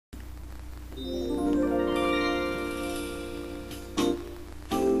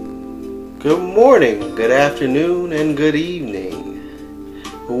Good morning, good afternoon, and good evening.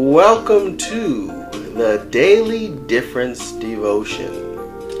 Welcome to the Daily Difference Devotion.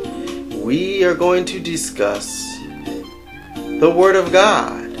 We are going to discuss the Word of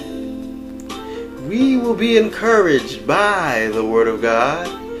God. We will be encouraged by the Word of God,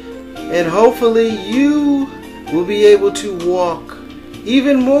 and hopefully you will be able to walk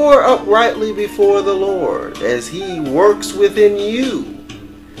even more uprightly before the Lord as He works within you,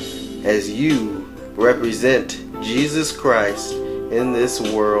 as you represent Jesus Christ in this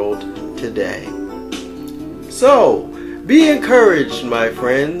world today. So, be encouraged, my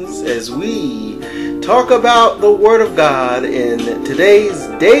friends, as we talk about the Word of God in today's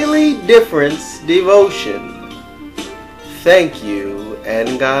Daily Difference Devotion. Thank you,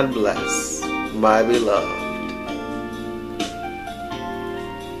 and God bless, my beloved.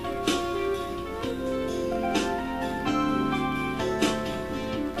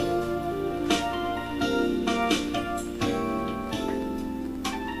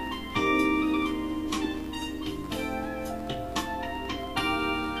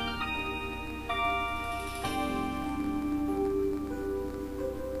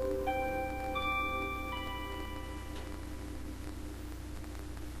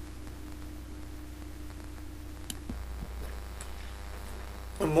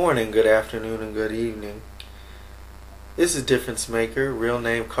 Good morning, good afternoon, and good evening. This is Difference Maker, real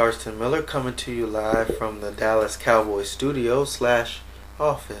name Karsten Miller, coming to you live from the Dallas Cowboys studio /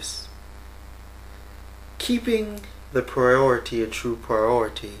 office. Keeping the priority a true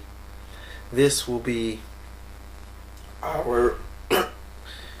priority. This will be our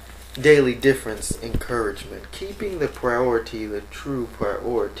daily difference encouragement. Keeping the priority the true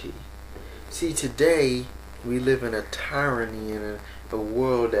priority. See, today we live in a tyranny and a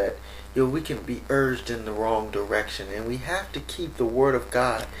world that we can be urged in the wrong direction, and we have to keep the Word of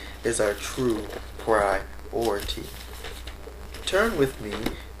God as our true priority. Turn with me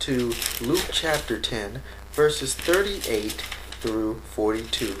to Luke chapter 10, verses 38 through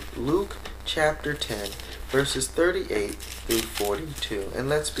 42. Luke chapter 10, verses 38 through 42. And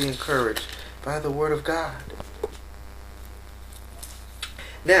let's be encouraged by the Word of God.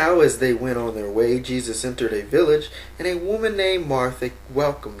 Now, as they went on their way, Jesus entered a village, and a woman named Martha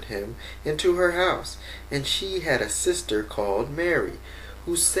welcomed him into her house. And she had a sister called Mary,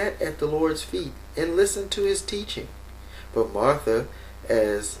 who sat at the Lord's feet and listened to his teaching. But Martha,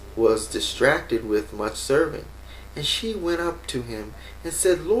 was distracted with much serving. And she went up to him and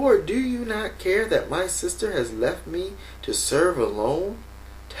said, Lord, do you not care that my sister has left me to serve alone?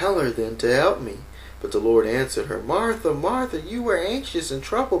 Tell her then to help me. But the Lord answered her, Martha, Martha, you are anxious and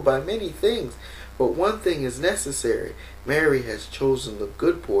troubled by many things, but one thing is necessary. Mary has chosen the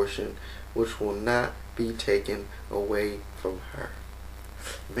good portion, which will not be taken away from her.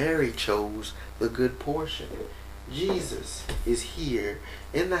 Mary chose the good portion. Jesus is here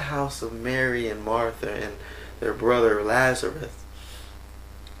in the house of Mary and Martha and their brother Lazarus.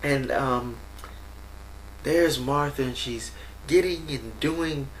 And there's Martha, and she's getting and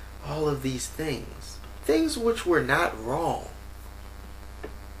doing all of these things which were not wrong,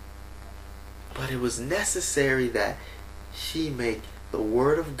 but it was necessary that she make the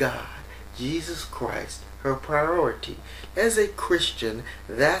Word of God, Jesus Christ, her priority. As a Christian,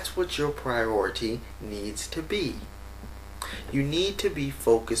 that's what your priority needs to be. You need to be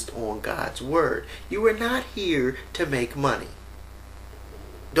focused on God's Word. You are not here to make money.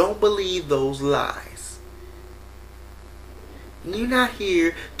 Don't believe those lies. You're not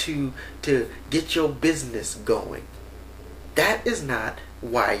here to get your business going. That is not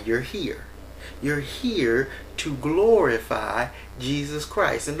why you're here. You're here to glorify Jesus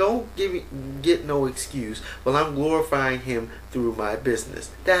Christ. And don't get no excuse, well, I'm glorifying Him through my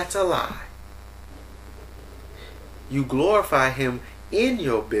business. That's a lie. You glorify Him in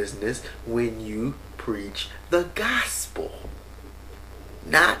your business when you preach the gospel.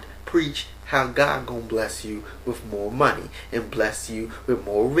 Not preach how God gonna bless you with more money and bless you with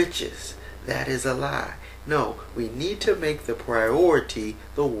more riches. That is a lie. No, we need to make the priority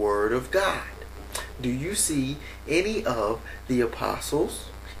the Word of God. Do you see any of the apostles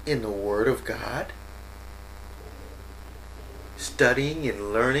in the Word of God studying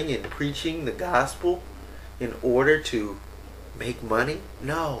and learning and preaching the gospel in order to make money?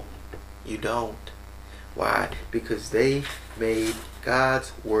 No, you don't. Why? Because they made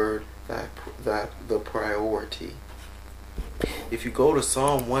God's Word the priority. If you go to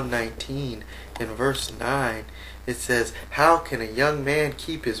Psalm 119 in verse 9, it says, how can a young man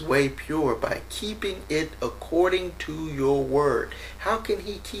keep his way pure? By keeping it according to your word. How can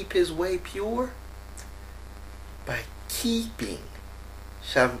he keep his way pure? By keeping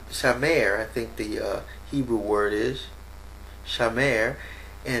shamer, I think the Hebrew word is shamer,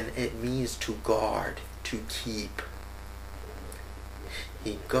 and it means to guard, to keep.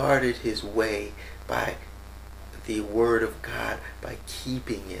 He guarded his way by the word of God, by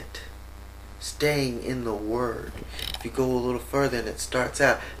keeping it, staying in the word. If you go a little further and it starts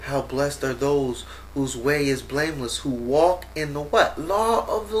out, how blessed are those whose way is blameless, who walk in the what? Law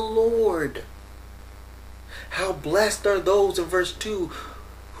of the Lord. How blessed are those, in verse 2,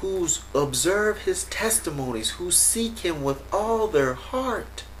 who observe his testimonies, who seek him with all their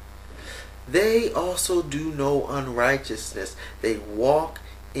heart. They also do no unrighteousness. They walk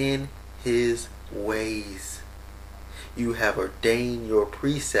in his ways. You have ordained your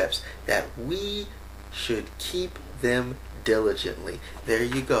precepts that we should keep them diligently. There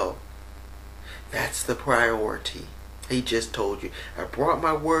you go. That's the priority. He just told you, I brought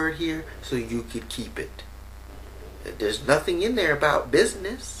my word here so you could keep it. There's nothing in there about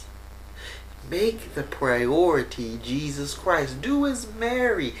business. Make the priority Jesus Christ. Do as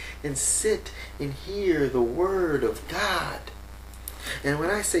Mary and sit and hear the word of God. And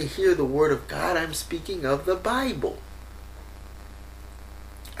when I say hear the word of God, I'm speaking of the Bible.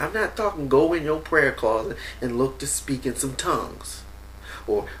 I'm not talking go in your prayer closet and look to speak in some tongues.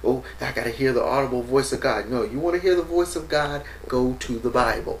 Or, oh, I got to hear the audible voice of God. No, you want to hear the voice of God, go to the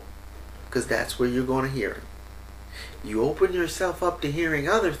Bible. Because that's where you're going to hear him. You open yourself up to hearing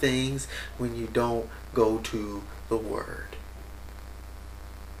other things when you don't go to the Word.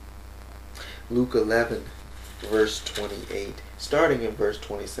 Luke 11, verse 28. Starting in verse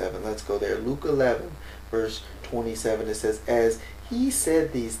 27. Let's go there. Luke 11, verse 27. It says, as he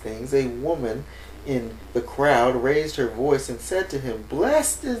said these things, a woman in the crowd raised her voice and said to him,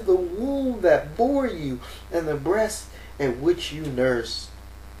 blessed is the womb that bore you, and the breast at which you nursed.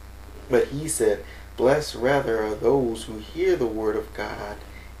 But he said, blessed rather are those who hear the word of God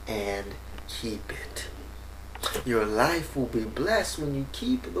and keep it. Your life will be blessed when you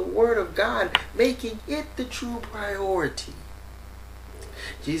keep the word of God, making it the true priority.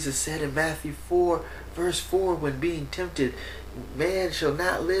 Jesus said in Matthew 4, verse 4, when being tempted, man shall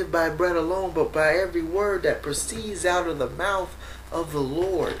not live by bread alone, but by every word that proceeds out of the mouth of the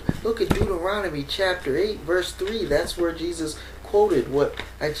Lord. Look at Deuteronomy chapter 8, verse 3. That's where Jesus quoted what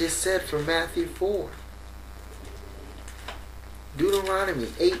I just said from Matthew 4. Deuteronomy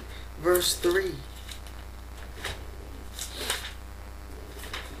 8, verse 3.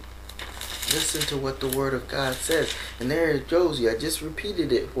 Listen to what the Word of God says. And there it shows you. I just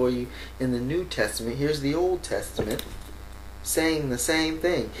repeated it for you in the New Testament. Here's the Old Testament saying the same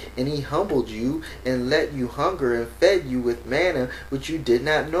thing. And he humbled you and let you hunger and fed you with manna which you did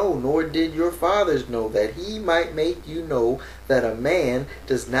not know, nor did your fathers know, that he might make you know that a man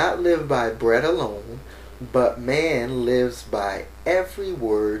does not live by bread alone, but man lives by every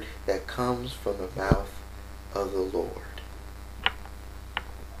word that comes from the mouth of the Lord.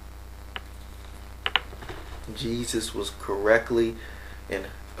 Jesus was correctly and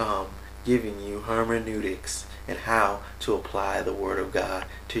giving you hermeneutics and how to apply the Word of God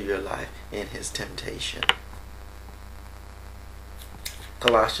to your life in his temptation.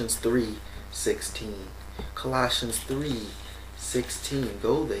 Colossians 3:16. Colossians 3:16.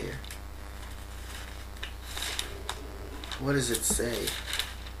 Go there. What does it say?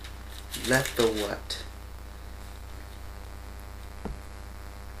 Let the what?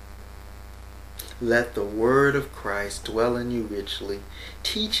 Let the word of Christ dwell in you richly,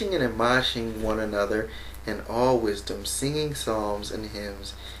 teaching and admonishing one another in all wisdom, singing psalms and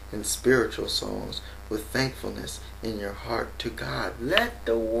hymns and spiritual songs with thankfulness in your heart to God. Let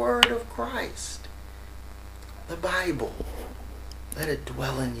the word of Christ, the Bible, let it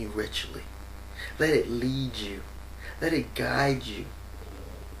dwell in you richly. Let it lead you. Let it guide you.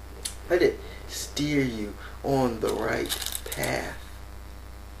 Let it steer you on the right path.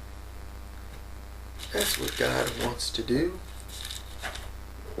 That's what God wants to do.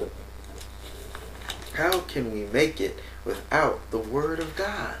 How can we make it without the Word of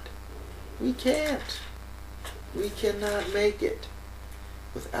God? We can't. We cannot make it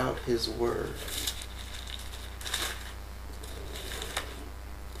without His Word.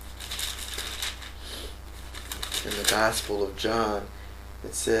 In the Gospel of John,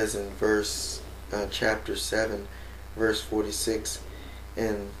 it says in chapter 7, verse 46,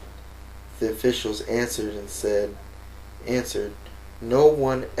 and the officials answered, no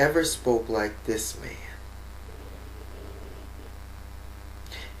one ever spoke like this man.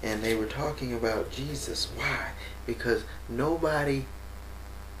 And they were talking about Jesus. Why? Because nothing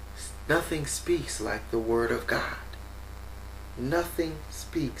speaks like the Word of God. Nothing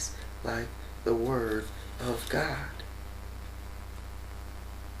speaks like the Word of God.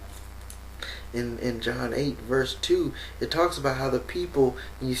 in John 8 verse 2, it talks about how the people,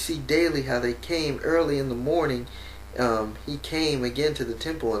 and you see daily how they came early in the morning. He came again to the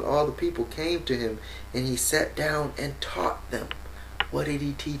temple, and all the people came to him, and he sat down and taught them. What did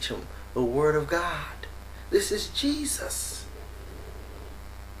he teach them? The Word of God. This is Jesus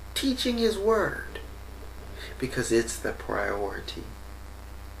teaching his Word, because it's the priority.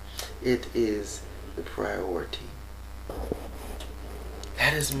 It is the priority.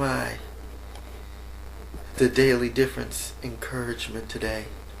 That is the daily difference encouragement today.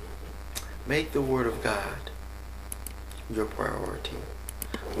 Make the Word of God your priority.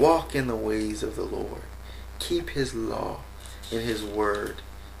 Walk in the ways of the Lord. Keep his law and his word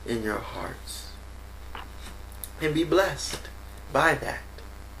in your hearts. And be blessed by that.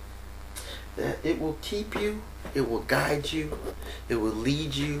 That it will keep you, it will guide you, it will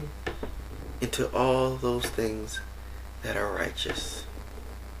lead you into all those things that are righteous.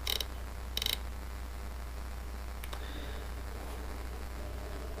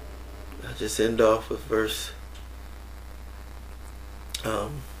 I'll just end off with verse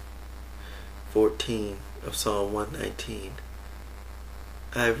 14 of Psalm 119.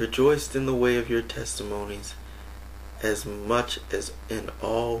 I have rejoiced in the way of your testimonies as much as in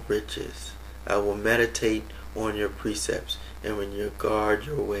all riches. I will meditate on your precepts, and when you guard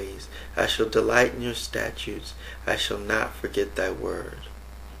your ways, I shall delight in your statutes. I shall not forget thy word.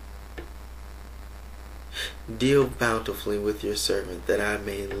 Deal bountifully with your servant, that I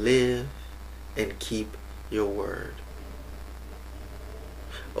may live and keep your word.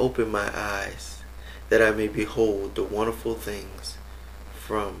 Open my eyes, that I may behold the wonderful things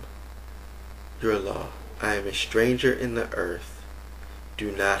from your law. I am a stranger in the earth. Do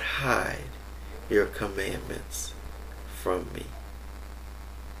not hide your commandments from me.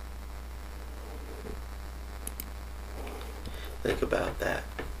 Think about that.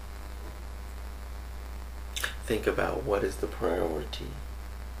 Think about what is the priority.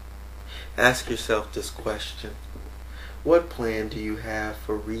 Ask yourself this question. What plan do you have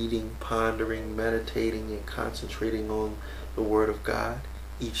for reading, pondering, meditating, and concentrating on the Word of God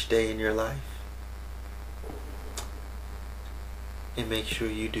each day in your life? And make sure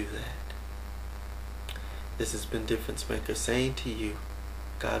you do that. This has been Difference Maker saying to you,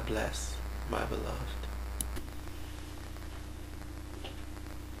 God bless, my beloved.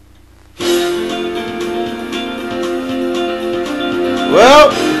 Well,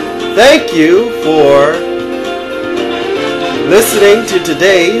 thank you for listening to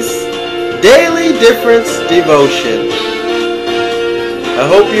today's Daily Difference Devotion. I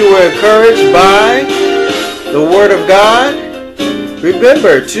hope you were encouraged by the Word of God.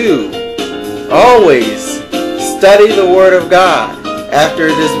 Remember to always study the Word of God after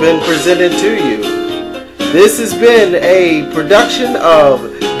it has been presented to you. This has been a production of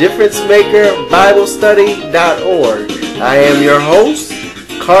DifferenceMakerBibleStudy.org. I am your host,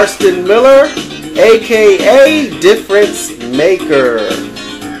 Karsten Miller, aka Difference Maker.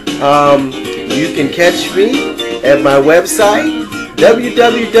 You can catch me at my website,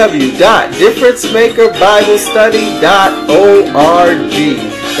 www.differencemakerbiblestudy.org.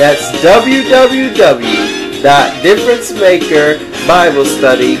 That's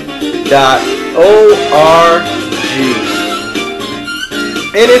www.differencemakerbiblestudy.org.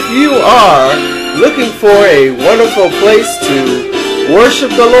 And if you are looking for a wonderful place to worship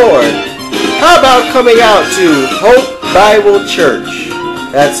the Lord, how about coming out to Hope Bible Church?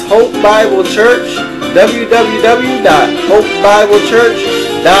 That's Hope Bible Church,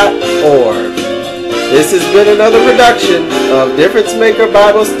 www.hopebiblechurch.org. This has been another production of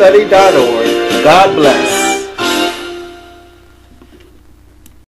DifferenceMakerBibleStudy.org. God bless.